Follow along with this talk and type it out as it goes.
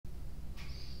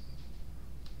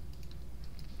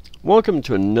Welcome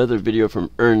to another video from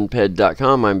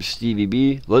earnped.com. I'm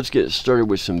StevieB. Let's get started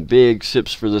with some big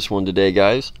sips for this one today,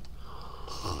 guys.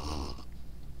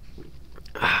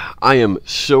 I am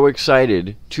so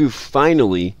excited to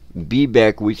finally be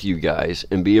back with you guys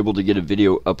and be able to get a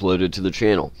video uploaded to the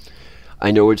channel.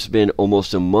 I know it's been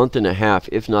almost a month and a half,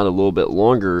 if not a little bit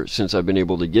longer, since I've been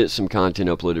able to get some content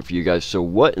uploaded for you guys. So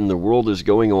what in the world is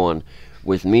going on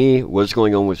with me? What's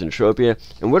going on with Entropia?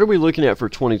 And what are we looking at for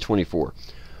 2024?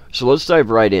 So let's dive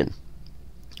right in.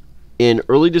 In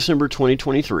early December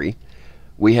 2023,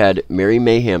 we had Merry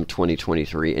Mayhem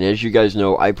 2023. And as you guys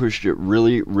know, I pushed it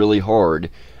really hard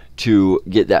to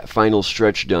get that final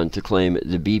stretch done to claim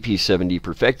the BP70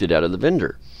 perfected out of the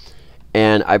vendor.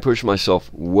 And I pushed myself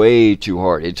way too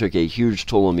hard. It took a huge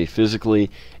toll on me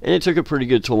physically, and it took a pretty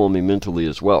good toll on me mentally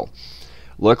as well.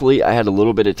 Luckily, I had a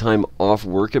little bit of time off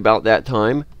work about that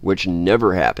time, which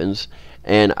never happens,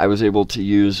 and I was able to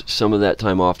use some of that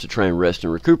time off to try and rest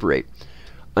and recuperate.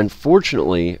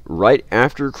 Unfortunately, right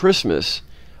after Christmas,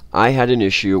 I had an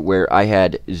issue where I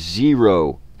had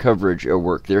zero coverage at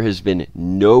work. There has been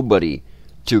nobody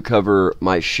to cover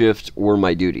my shift or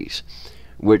my duties,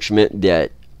 which meant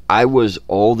that I was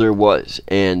all there was,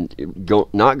 and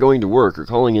not going to work or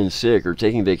calling in sick or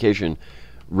taking vacation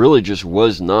really just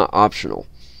was not optional.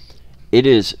 It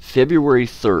is February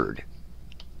 3rd,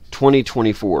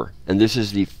 2024, and this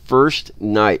is the first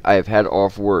night I have had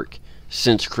off work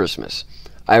since Christmas.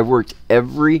 I've worked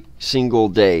every single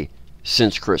day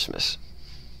since Christmas.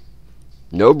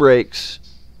 No breaks,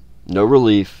 no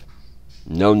relief,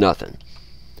 no nothing.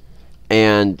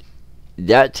 And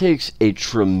that takes a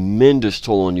tremendous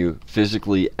toll on you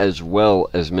physically as well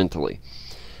as mentally.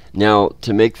 Now,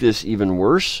 to make this even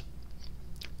worse,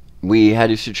 we had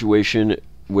a situation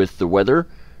with the weather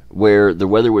where the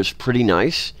weather was pretty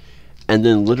nice, and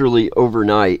then literally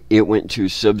overnight it went to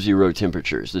sub-zero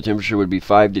temperatures. The temperature would be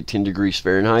 5 to 10 degrees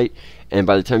Fahrenheit, and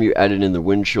by the time you added in the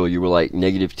wind chill, you were like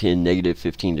 -10,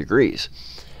 -15 degrees.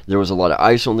 There was a lot of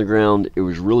ice on the ground. It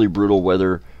was really brutal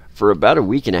weather for about a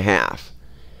week and a half.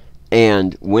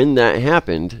 And when that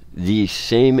happened, the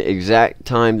same exact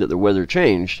time that the weather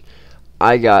changed,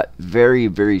 I got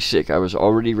very sick. I was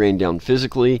already rained down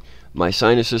physically. My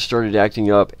sinuses started acting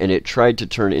up, and it tried to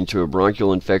turn into a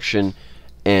bronchial infection,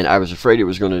 and I was afraid it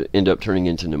was going to end up turning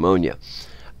into pneumonia.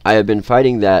 I have been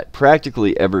fighting that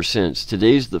practically ever since.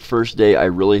 Today's the first day I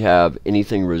really have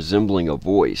anything resembling a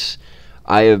voice.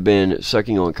 I have been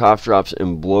sucking on cough drops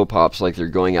and blow pops like they're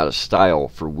going out of style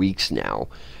for weeks now,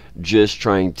 just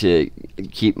trying to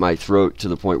keep my throat to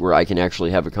the point where I can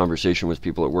actually have a conversation with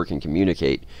people at work and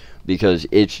communicate, because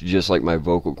it's just like my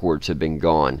vocal cords have been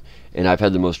gone, and I've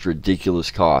had the most ridiculous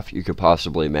cough you could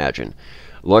possibly imagine.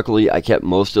 Luckily, I kept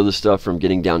most of the stuff from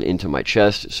getting down into my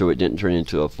chest, so it didn't turn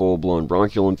into a full-blown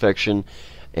bronchial infection,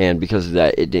 and because of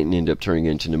that, it didn't end up turning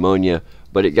into pneumonia,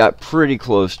 but it got pretty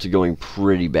close to going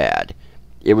pretty bad.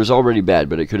 It was already bad,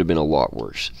 but it could have been a lot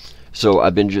worse. So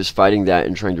I've been just fighting that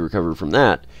and trying to recover from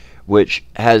that, which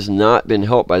has not been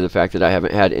helped by the fact that I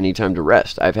haven't had any time to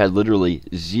rest. I've had literally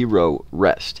zero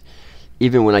rest.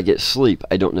 Even when I get sleep,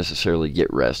 I don't necessarily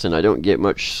get rest, and I don't get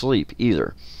much sleep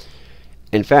either.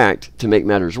 In fact, to make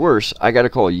matters worse, I got a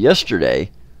call yesterday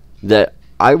that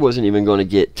I wasn't even going to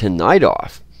get tonight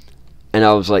off. And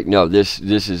I was like, no, this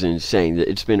is insane.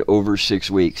 It's been over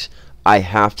 6 weeks. I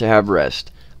have to have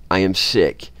rest. I am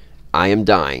sick. I am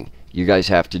dying. You guys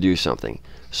have to do something.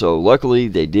 So luckily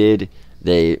they did.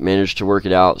 They managed to work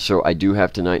it out, so I do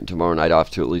have tonight and tomorrow night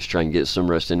off to at least try and get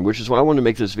some rest in, which is why I wanted to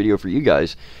make this video for you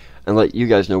guys and let you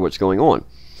guys know what's going on.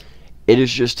 It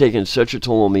has just taken such a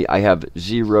toll on me. I have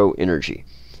zero energy.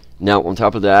 Now, on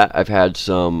top of that, I've had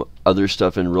some other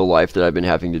stuff in real life that I've been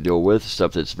having to deal with,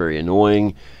 stuff that's very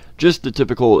annoying, just the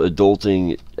typical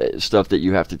adulting stuff that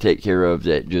you have to take care of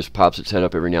that just pops its head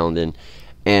up every now and then,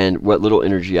 and what little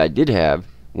energy I did have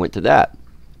went to that.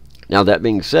 Now, that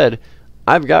being said,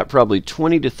 I've got probably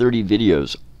 20 to 30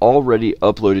 videos already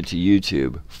uploaded to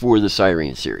YouTube for the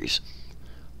Siren series.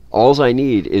 All I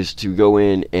need is to go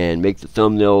in and make the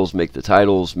thumbnails, make the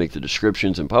titles, make the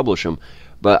descriptions, and publish them,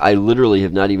 but I literally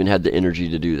have not even had the energy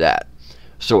to do that.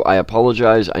 So I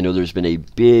apologize. I know there's been a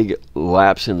big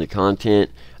lapse in the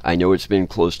content. I know it's been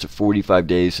close to 45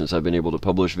 days since I've been able to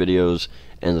publish videos,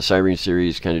 and the Siren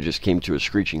series kind of just came to a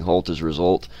screeching halt as a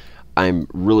result. I'm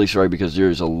really sorry, because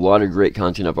there's a lot of great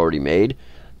content I've already made,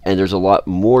 and there's a lot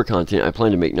more content I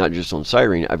plan to make, not just on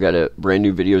Siren. I've got a brand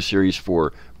new video series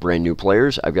for brand new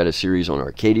players. I've got a series on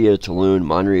Arcadia, Tulun,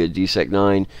 Monria, DSEC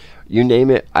 9. You name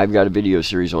it, I've got a video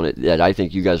series on it that I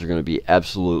think you guys are going to be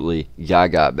absolutely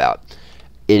gaga about.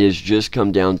 It has just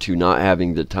come down to not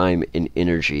having the time and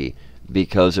energy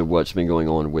because of what's been going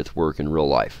on with work in real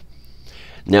life.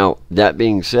 Now, that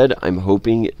being said, I'm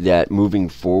hoping that moving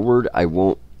forward, I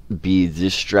won't be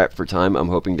this strapped for time. I'm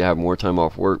hoping to have more time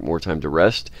off work, more time to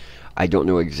rest. I don't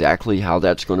know exactly how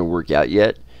that's going to work out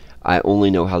yet. I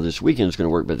only know how this weekend is going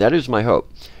to work, but that is my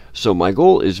hope. So my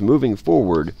goal is moving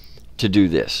forward to do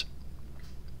this.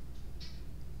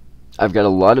 I've got a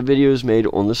lot of videos made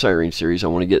on the Siren series. I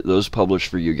want to get those published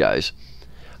for you guys.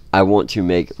 I want to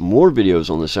make more videos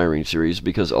on the Siren series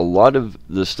because a lot of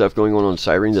the stuff going on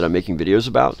Siren that I'm making videos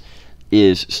about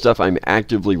is stuff I'm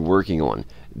actively working on.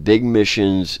 Big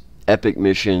missions, epic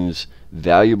missions,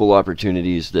 valuable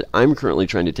opportunities that I'm currently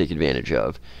trying to take advantage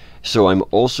of. So I'm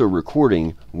also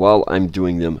recording while I'm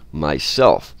doing them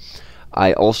myself.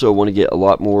 I also want to get a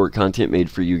lot more content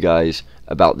made for you guys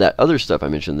about that other stuff I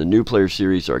mentioned, the New Player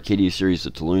series, the Arcadia series,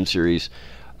 the Tulun series,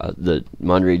 the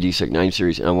Monterey DSEC 9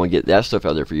 series, and I want to get that stuff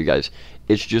out there for you guys.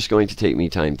 It's just going to take me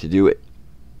time to do it.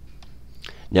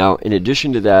 Now, in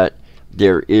addition to that,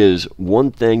 there is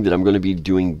one thing that I'm going to be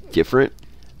doing different.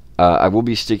 I will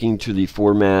be sticking to the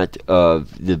format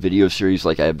of the video series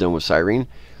like I have done with Siren,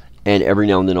 and every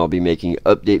now and then I'll be making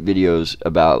update videos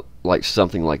about like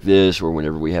something like this, or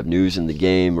whenever we have news in the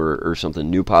game or something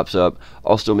new pops up,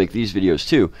 I'll still make these videos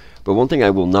too. But one thing I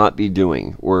will not be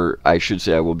doing, or I should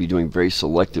say I will be doing very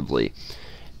selectively,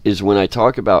 is when I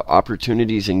talk about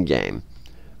opportunities in game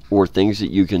or things that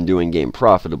you can do in game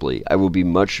profitably, I will be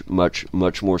much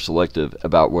more selective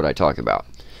about what I talk about.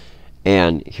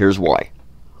 And here's why.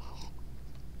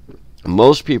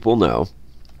 Most people know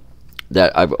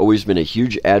that I've always been a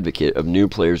huge advocate of new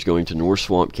players going to North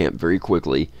Swamp Camp very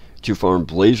quickly to farm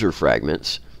Blazar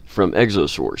fragments from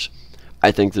exosaurs.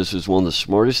 I think this is one of the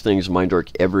smartest things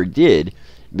Mindark ever did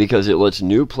because it lets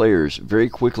new players very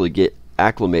quickly get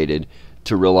acclimated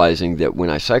to realizing that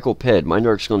when I cycle PED,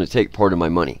 Mindark's going to take part of my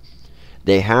money.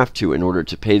 They have to in order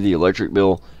to pay the electric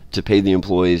bill, to pay the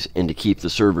employees, and to keep the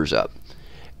servers up.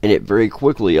 And it very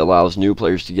quickly allows new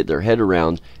players to get their head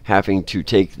around having to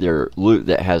take their loot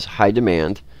that has high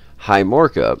demand, high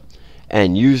markup,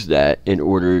 and use that in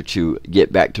order to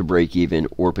get back to break even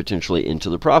or potentially into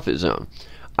the profit zone.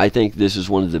 I think this is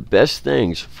one of the best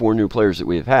things for new players that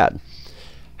we have had.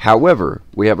 However,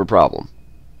 we have a problem.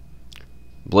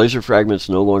 Blazar fragments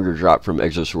no longer drop from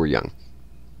Exosaur Young.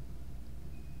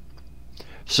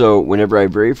 So whenever I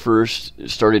very first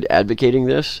started advocating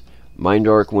this,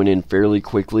 Mindark went in fairly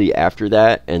quickly after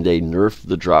that, and they nerfed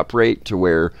the drop rate to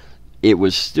where it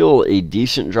was still a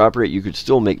decent drop rate. You could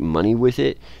still make money with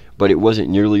it, but it wasn't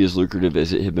nearly as lucrative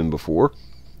as it had been before.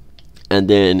 And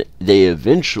then they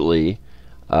eventually,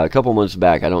 a couple months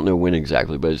back, I don't know when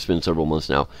exactly, but it's been several months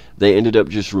now, they ended up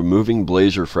just removing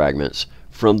Blazar fragments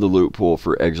from the loot pool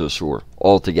for Exosaur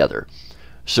altogether.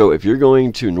 So if you're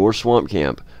going to North Swamp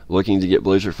Camp looking to get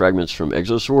Blazar fragments from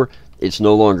Exosaur, it's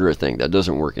no longer a thing. That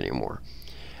doesn't work anymore.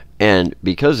 And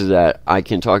because of that, I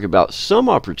can talk about some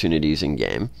opportunities in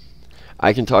game.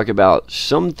 I can talk about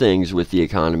some things with the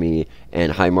economy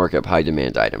and high markup, high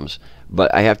demand items,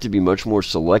 but I have to be much more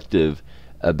selective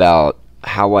about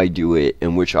how I do it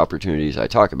and which opportunities I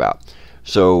talk about.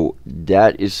 So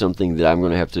that is something that I'm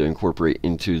going to have to incorporate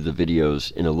into the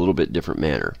videos in a little bit different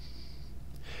manner.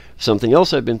 Something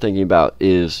else I've been thinking about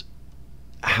is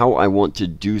how I want to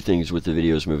do things with the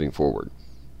videos moving forward.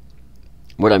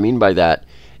 What I mean by that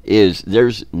is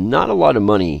there's not a lot of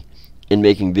money in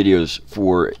making videos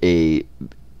for a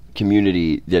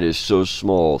community that is so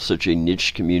small, such a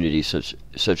niche community,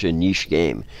 such a niche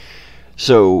game.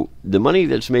 So the money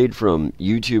that's made from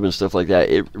YouTube and stuff like that,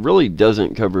 it really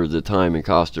doesn't cover the time and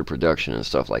cost of production and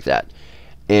stuff like that.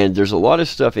 And there's a lot of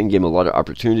stuff in game, a lot of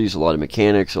opportunities, a lot of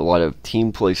mechanics, a lot of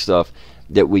team play stuff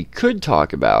that we could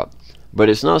talk about, but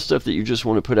it's not stuff that you just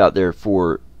want to put out there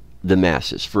for the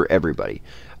masses, for everybody.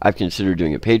 I've considered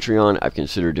doing a Patreon, I've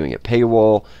considered doing a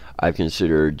paywall, I've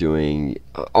considered doing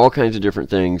all kinds of different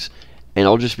things, and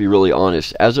I'll just be really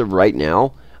honest, as of right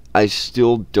now, I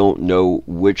still don't know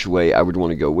which way I would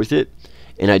want to go with it,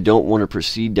 and I don't want to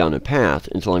proceed down a path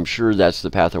until I'm sure that's the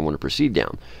path I want to proceed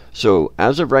down. So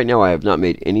as of right now, I have not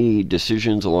made any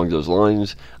decisions along those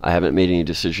lines. I haven't made any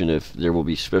decision if there will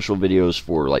be special videos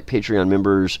for like Patreon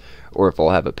members or if I'll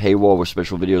have a paywall with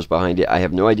special videos behind it. I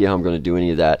have no idea how I'm going to do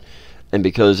any of that, and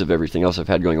because of everything else I've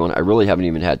had going on, I really haven't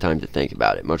even had time to think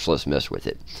about it, much less mess with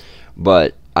it.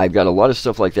 But I've got a lot of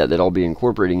stuff like that that I'll be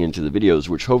incorporating into the videos,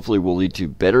 which hopefully will lead to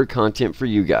better content for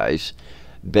you guys,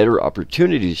 better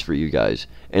opportunities for you guys,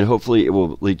 and hopefully it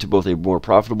will lead to both a more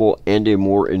profitable and a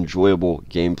more enjoyable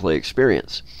gameplay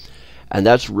experience. And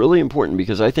that's really important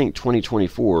because I think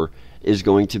 2024 is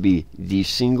going to be the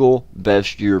single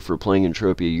best year for playing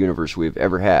Entropia Universe we've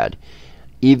ever had.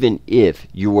 even if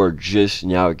you are just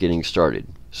now getting started.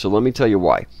 So let me tell you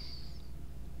why.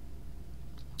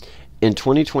 In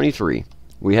 2023,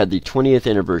 we had the 20th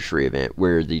anniversary event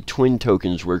where the twin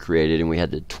tokens were created and we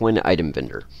had the twin item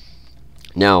vendor.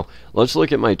 Now, let's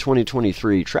look at my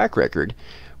 2023 track record.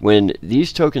 When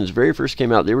these tokens very first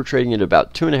came out, they were trading at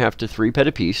about 2.5 to 3 pet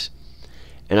a piece.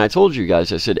 And I told you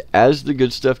guys, I said, as the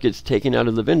good stuff gets taken out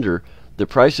of the vendor, the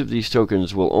price of these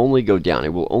tokens will only go down.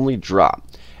 It will only drop.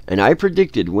 And I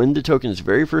predicted when the tokens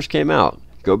very first came out,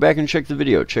 go back and check the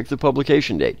video, check the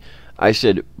publication date. I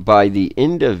said by the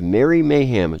end of Merry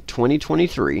Mayhem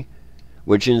 2023,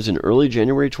 which ends in early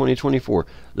January 2024,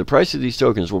 the price of these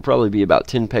tokens will probably be about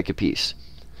 10 pek a piece.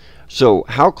 So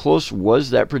how close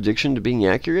was that prediction to being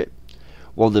accurate?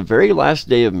 Well, the very last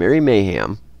day of Merry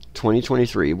Mayhem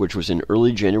 2023, which was in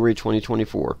early January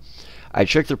 2024, I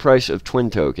checked the price of twin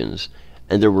tokens,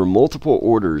 and there were multiple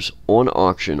orders on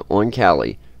auction on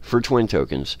Cali for twin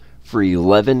tokens for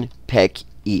 11 pek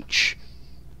each.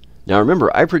 Now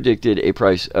remember, I predicted a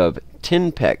price of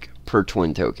 10 pek per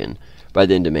twin token by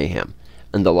the end of Mayhem.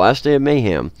 And the last day of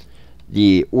Mayhem,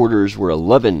 the orders were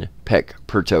 11 pek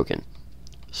per token.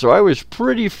 So I was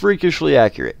pretty freakishly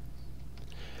accurate.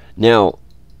 Now,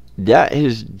 that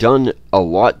has done a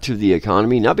lot to the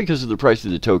economy, not because of the price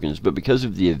of the tokens, but because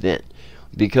of the event.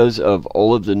 Because of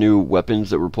all of the new weapons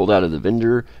that were pulled out of the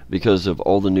vendor, because of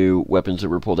all the new weapons that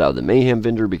were pulled out of the Mayhem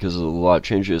vendor, because of the lot of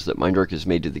changes that Mindark has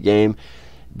made to the game,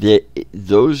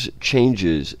 those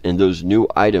changes and those new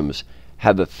items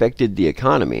have affected the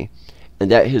economy, and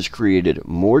that has created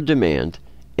more demand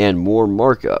and more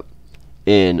markup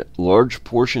in large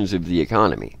portions of the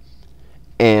economy.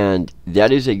 And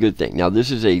that is a good thing. Now,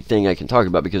 this is a thing I can talk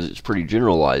about because it's pretty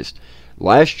generalized.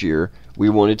 Last year, we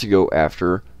wanted to go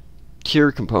after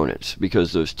tier components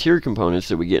because those tier components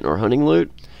that we get in our hunting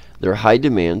loot, they're high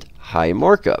demand, high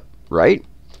markup, right?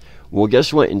 Well,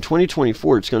 guess what? In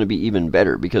 2024, it's going to be even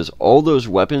better because all those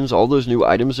weapons, all those new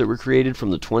items that were created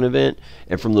from the Twin event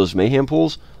and from those Mayhem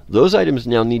pools, those items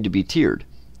now need to be tiered.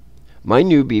 My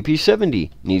new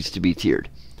BP70 needs to be tiered.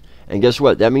 And guess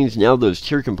what? That means now those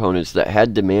tier components that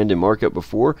had demand and markup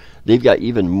before, they've got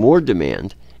even more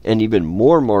demand and even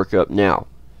more markup now.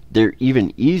 They're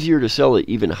even easier to sell at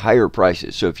even higher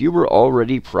prices. So if you were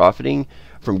already profiting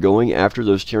from going after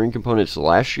those tiering components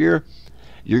last year,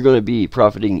 you're going to be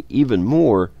profiting even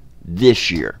more this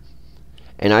year.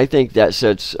 And I think that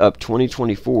sets up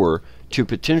 2024 to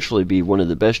potentially be one of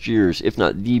the best years, if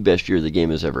not the best year the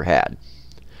game has ever had.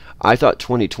 I thought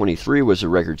 2023 was a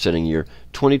record-setting year.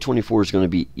 2024 is going to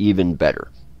be even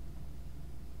better.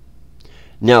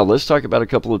 Now, let's talk about a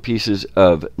couple of pieces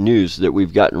of news that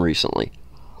we've gotten recently.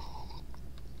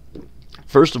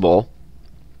 First of all,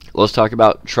 let's talk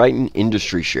about Triton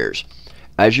Industries Shares.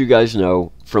 As you guys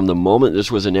know, from the moment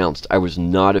this was announced, I was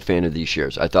not a fan of these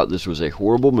shares. I thought this was a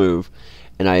horrible move,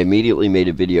 and I immediately made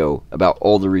a video about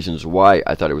all the reasons why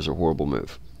I thought it was a horrible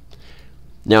move.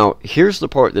 Now, here's the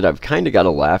part that I've kind of got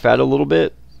to laugh at a little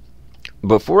bit.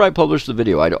 Before I published the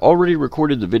video, I'd already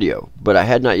recorded the video, but I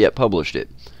had not yet published it.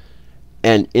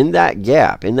 And in that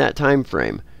gap, in that time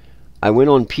frame, I went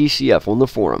on PCF on the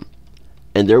forum,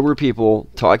 and there were people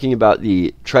talking about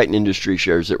the Triton Industries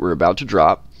shares that were about to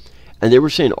drop, and they were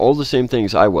saying all the same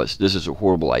things I was. This is a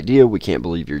horrible idea. We can't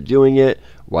believe you're doing it.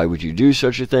 Why would you do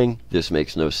such a thing? This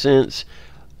makes no sense.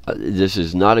 This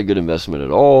is not a good investment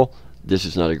at all. This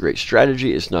is not a great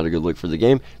strategy. It's not a good look for the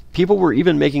game. People were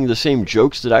even making the same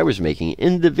jokes that I was making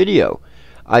in the video.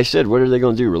 I said, what are they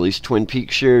going to do? Release Twin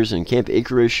Peaks shares and Camp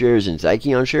Icarus shares and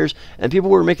Zykion shares? And people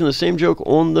were making the same joke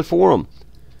on the forum.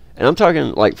 And I'm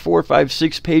talking like 4, 5,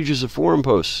 6 pages of forum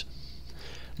posts.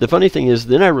 The funny thing is,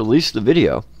 then I released the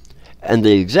video, and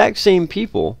the exact same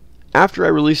people, after I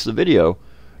released the video,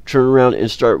 turn around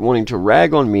and start wanting to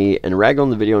rag on me and rag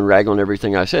on the video and rag on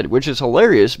everything I said, which is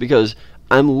hilarious because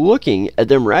I'm looking at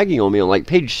them ragging on me on like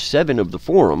page 7 of the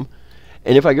forum,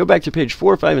 and if I go back to page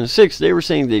 4, 5, and 6, they were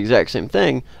saying the exact same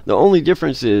thing. The only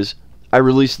difference is I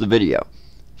released the video.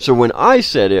 So when I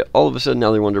said it, all of a sudden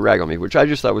now they wanted to rag on me, which I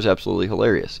just thought was absolutely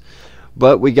hilarious.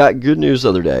 But we got good news the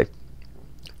other day.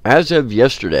 As of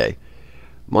yesterday,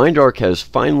 Mindark has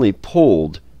finally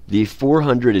pulled the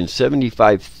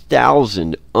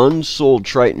 475,000 unsold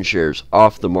Triton shares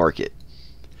off the market.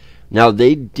 Now,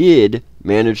 they did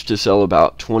manage to sell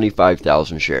about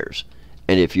 25,000 shares.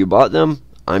 And if you bought them,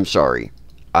 I'm sorry.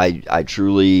 I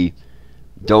truly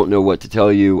don't know what to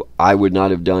tell you. I would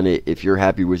not have done it. If you're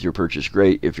happy with your purchase,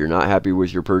 great. If you're not happy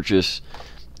with your purchase,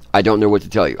 I don't know what to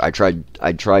tell you. I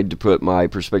tried to put my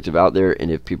perspective out there,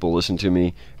 and if people listen to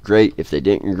me, great. If they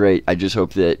didn't, great. I just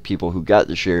hope that people who got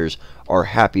the shares are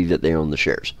happy that they own the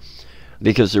shares.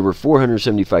 because there were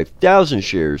 475,000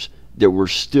 shares that were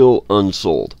still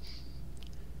unsold.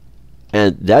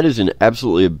 And that is an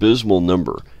absolutely abysmal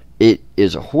number. It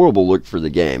is a horrible look for the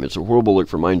game. It's a horrible look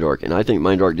for Mindark, and I think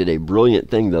Mindark did a brilliant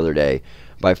thing the other day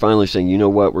by finally saying, you know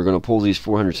what, we're going to pull these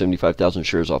 475,000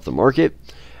 shares off the market.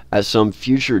 At some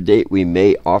future date, we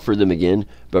may offer them again,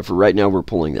 but for right now, we're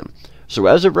pulling them. So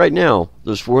as of right now,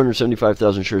 those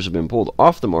 475,000 shares have been pulled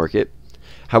off the market.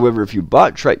 However, if you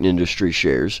bought Triton Industries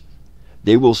shares,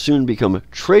 they will soon become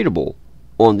tradable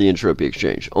on the Entropia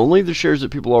exchange. Only the shares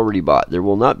that people already bought. There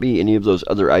will not be any of those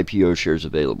other IPO shares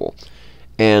available.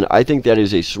 And I think that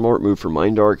is a smart move for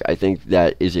Mindark. I think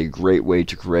that is a great way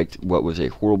to correct what was a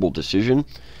horrible decision,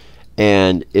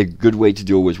 and a good way to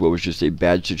deal with what was just a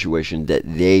bad situation that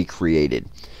they created.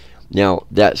 Now,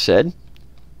 that said,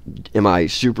 am I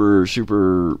super,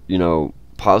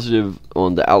 positive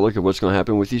on the outlook of what's going to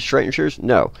happen with these Triton shares?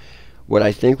 No. What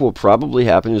I think will probably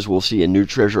happen is we'll see a new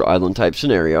Treasure Island type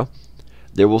scenario.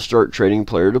 They will start trading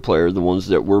player to player, the ones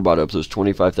that were bought up, those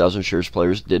 25,000 shares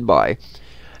players did buy.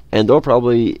 And they'll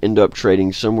probably end up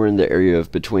trading somewhere in the area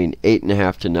of between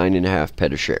 8.5 to 9.5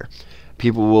 pet a share.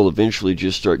 People will eventually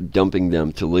just start dumping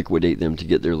them to liquidate them to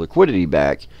get their liquidity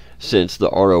back, since the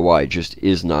ROI just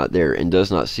is not there and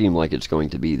does not seem like it's going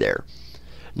to be there.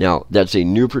 Now, that's a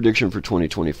new prediction for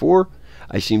 2024.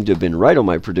 I seem to have been right on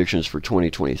my predictions for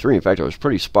 2023. In fact, I was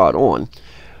pretty spot on.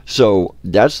 So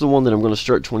that's the one that I'm going to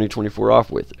start 2024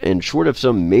 off with. And short of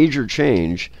some major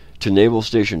change to Naval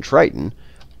Station Triton,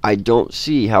 I don't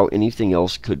see how anything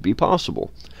else could be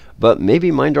possible. But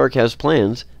maybe Mindark has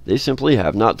plans they simply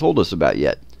have not told us about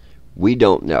yet. We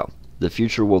don't know. The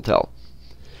future will tell.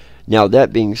 Now,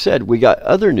 that being said, we got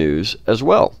other news as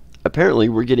well. Apparently,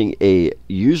 we're getting a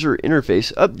user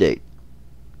interface update.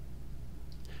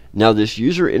 Now, this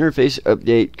user interface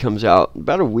update comes out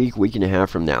about a week and a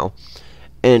half from now.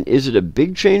 And is it a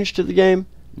big change to the game?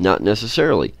 Not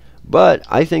necessarily. But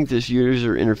I think this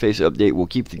user interface update will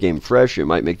keep the game fresh. It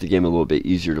might make the game a little bit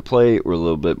easier to play or a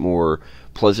little bit more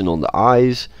pleasant on the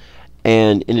eyes.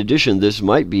 And in addition, this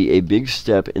might be a big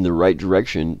step in the right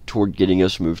direction toward getting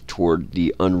us moved toward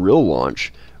the Unreal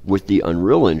launch with the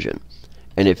Unreal Engine.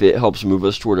 And if it helps move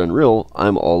us toward Unreal,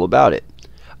 I'm all about it.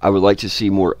 I would like to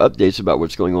see more updates about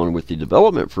what's going on with the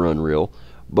development for Unreal,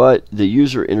 but the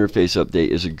user interface update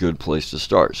is a good place to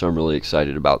start, so I'm really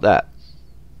excited about that.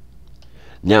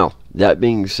 Now, that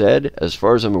being said, as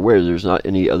far as I'm aware, there's not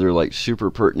any other super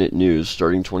pertinent news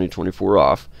starting 2024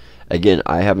 off. Again,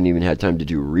 I haven't even had time to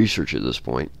do research at this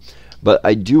point, but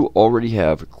I do already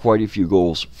have quite a few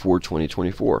goals for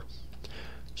 2024.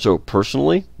 So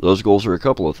personally, those goals are a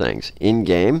couple of things.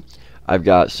 In-game, I've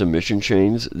got some mission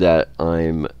chains that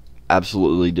I'm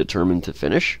absolutely determined to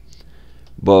finish,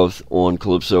 both on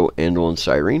Calypso and on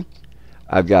Cyrene.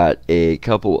 I've got a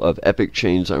couple of epic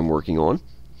chains I'm working on.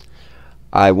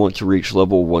 I want to reach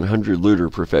level 100 looter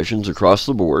professions across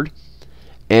the board,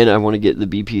 and I want to get the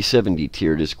BP 70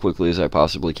 tiered as quickly as I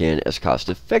possibly can, as cost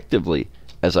effectively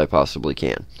as I possibly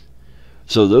can.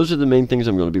 So those are the main things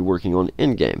I'm going to be working on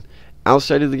in-game.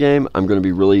 Outside of the game, I'm going to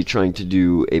be really trying to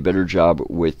do a better job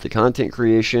with the content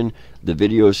creation, the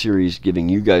video series, giving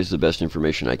you guys the best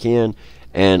information I can,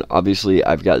 and obviously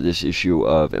I've got this issue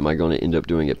of, am I going to end up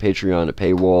doing a Patreon, a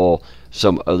paywall,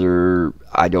 some other,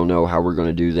 I don't know how we're going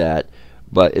to do that,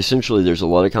 but essentially there's a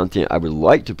lot of content I would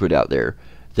like to put out there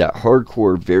that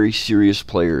hardcore, very serious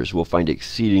players will find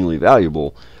exceedingly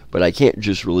valuable, but I can't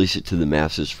just release it to the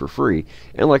masses for free.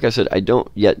 And like I said, I don't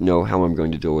yet know how I'm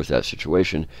going to deal with that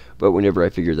situation, but whenever I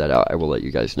figure that out, I will let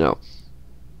you guys know.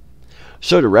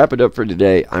 So to wrap it up for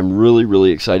today, I'm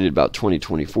really excited about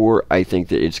 2024. I think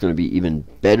that it's going to be even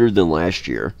better than last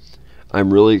year.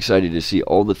 I'm really excited to see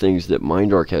all the things that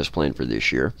Mindark has planned for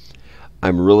this year.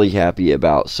 I'm really happy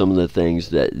about some of the things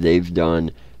that they've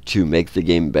done to make the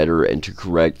game better and to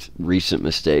correct recent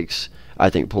mistakes. I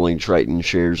think pulling Triton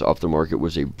shares off the market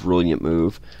was a brilliant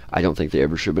move. I don't think they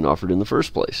ever should have been offered in the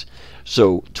first place.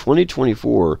 So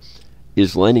 2024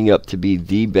 is lining up to be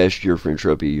the best year for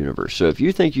Entropia Universe. So if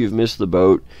you think you've missed the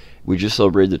boat, we just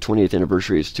celebrated the 20th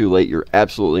anniversary, it's too late, you're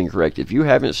absolutely incorrect. If you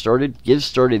haven't started, get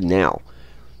started now.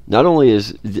 Not only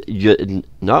is it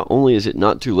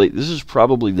not too late, this is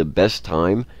probably the best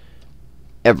time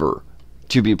ever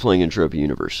to be playing Entropia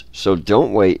Universe. So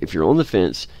don't wait. If you're on the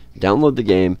fence, download the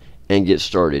game and get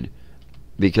started,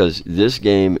 because this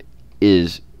game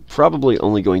is probably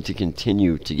only going to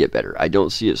continue to get better. I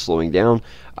don't see it slowing down.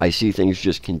 I see things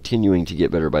just continuing to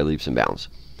get better by leaps and bounds.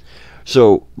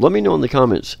 So let me know in the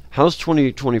comments, how's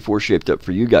 2024 shaped up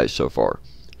for you guys so far?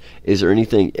 Is there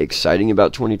anything exciting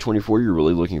about 2024 you're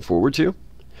really looking forward to?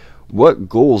 What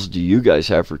goals do you guys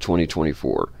have for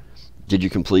 2024? Did you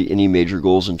complete any major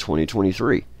goals in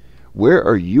 2023? Where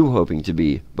are you hoping to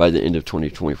be by the end of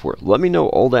 2024? Let me know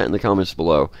all that in the comments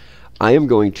below. I am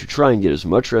going to try and get as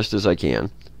much rest as I can,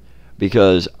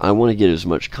 because I want to get as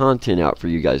much content out for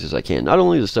you guys as I can. Not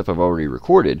only the stuff I've already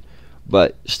recorded,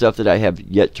 but stuff that I have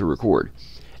yet to record.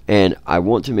 And I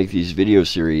want to make these video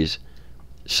series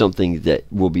something that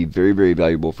will be very, very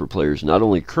valuable for players, not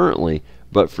only currently,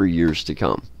 but for years to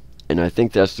come. And I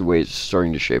think that's the way it's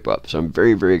starting to shape up. So I'm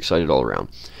very, very excited all around.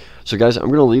 So guys, I'm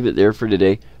going to leave it there for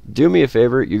today. Do me a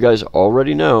favor, you guys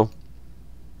already know.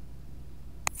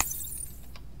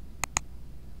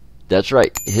 That's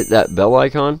right, hit that bell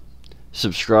icon,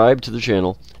 subscribe to the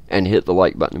channel, and hit the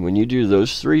like button. When you do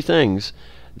those three things,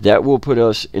 that will put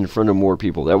us in front of more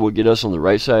people. That will get us on the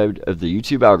right side of the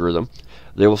YouTube algorithm.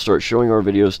 They will start showing our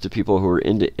videos to people who are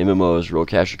into MMOs, real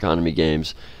cash economy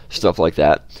games, stuff like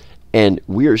that. And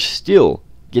we are still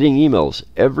getting emails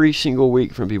every single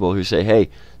week from people who say, hey,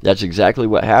 that's exactly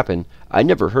what happened. I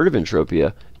never heard of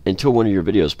Entropia until one of your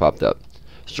videos popped up.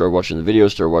 Start watching the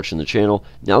videos, start watching the channel.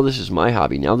 Now this is my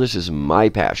hobby. Now this is my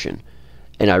passion.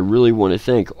 And I really want to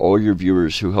thank all your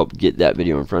viewers who helped get that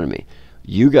video in front of me.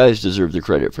 You guys deserve the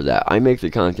credit for that. I make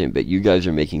the content, but you guys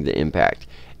are making the impact.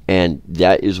 And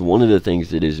that is one of the things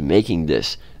that is making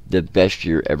this the best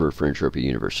year ever for Entropia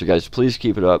Universe. So guys, please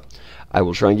keep it up. I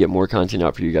will try and get more content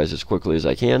out for you guys as quickly as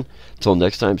I can. Until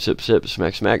next time, sip, sip,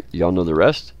 smack, smack. Y'all know the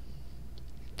rest.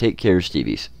 Take care,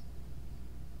 Stevies.